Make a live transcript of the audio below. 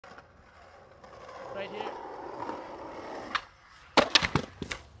Right here.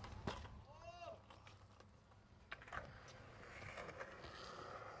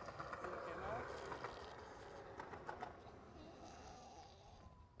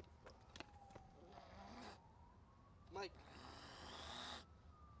 Mike.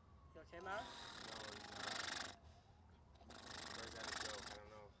 You okay, Maurer? No, he's not. Or is that a joke? I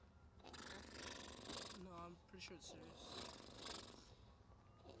don't know. No, I'm pretty sure it's serious.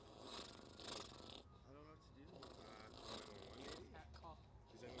 I don't know what to do. Call 911 maybe? Yeah, call.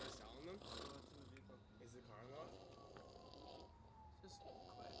 Is anyone selling them? No, it's in the vehicle. Is the car unlocked? Just quiet.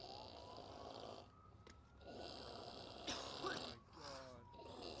 Oh my god.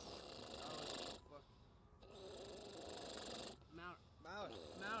 Fuck. Maurer. Maurer.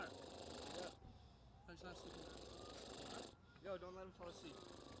 Maurer. Yeah. Oh, he's not sleeping now. Yo, don't let him fall asleep.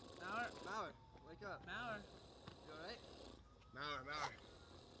 Maurer. Maurer, wake up. Maurer. You alright? Maurer, Maurer.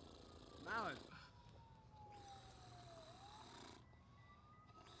 Maurer.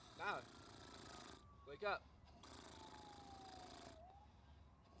 Maurer. Wake up.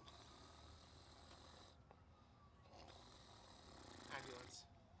 Ambulance.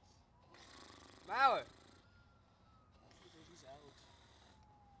 Maurer. He's out.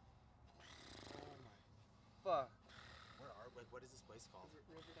 Oh my. Fuck. What is this place called?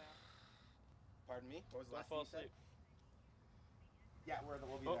 Riverdale. Pardon me? What was the Don't last fall thing you asleep. said? Yeah,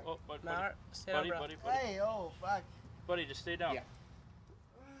 we'll be back. Buddy, Maurer, stay down, bro. buddy. Hey, oh, fuck. Buddy, just stay down. Yeah.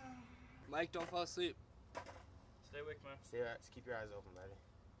 Mike, don't fall asleep. Stay awake, man. Just keep your eyes open, buddy.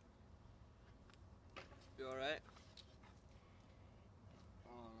 You alright?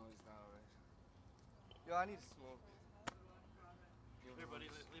 Oh, no, he's not alright. Yo, I need to smoke. Here, buddy,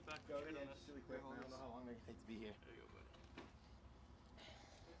 lay back. Go Get in, on just this. really quick, man. I don't know how long it takes to be here. There you go, buddy.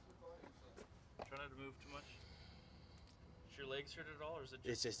 Try not to move too much. Is your legs hurt at all, or is it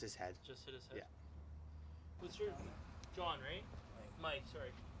It's just his head. just hit his head? Yeah. What's your... John, right? Mike,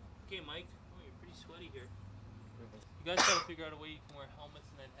 sorry. Okay, Mike. Oh, you're pretty sweaty here. You guys gotta figure out a way you can wear helmets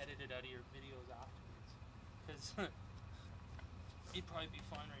and then edit it out of your videos afterwards. Because you'd probably be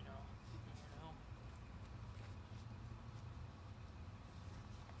fine right now if you can wear a helmet.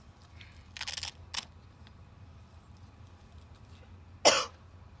 Yeah,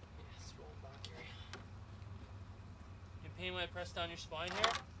 just roll back here. In pain when I press down your spine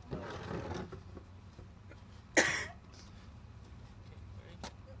here?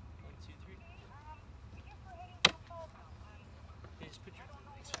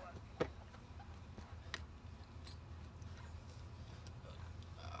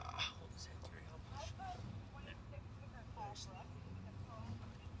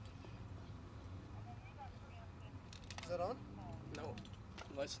 Is that on? No.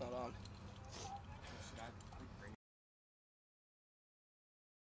 The light's not on.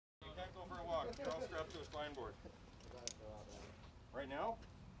 You can't go for a walk. You're all strapped to a spine board. Right now?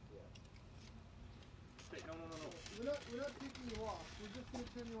 Yeah. No. We're not taking you off. We're just gonna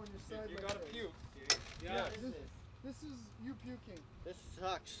turn you on your side. You like gotta this. puke. Yeah. Yes. This is you puking. This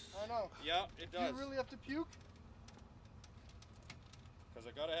sucks. I know. Yeah, it Do does. you really have to puke? Because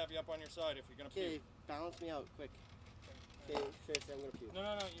I gotta have you up on your side if you're gonna Okay, puke. balance me out, quick. Okay, seriously, I'm gonna puke. No,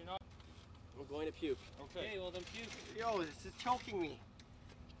 you're not. I'm going to puke. Okay. Okay, well then puke. Yo, this is choking me.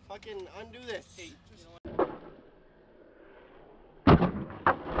 Fucking undo this. Hey, you know what?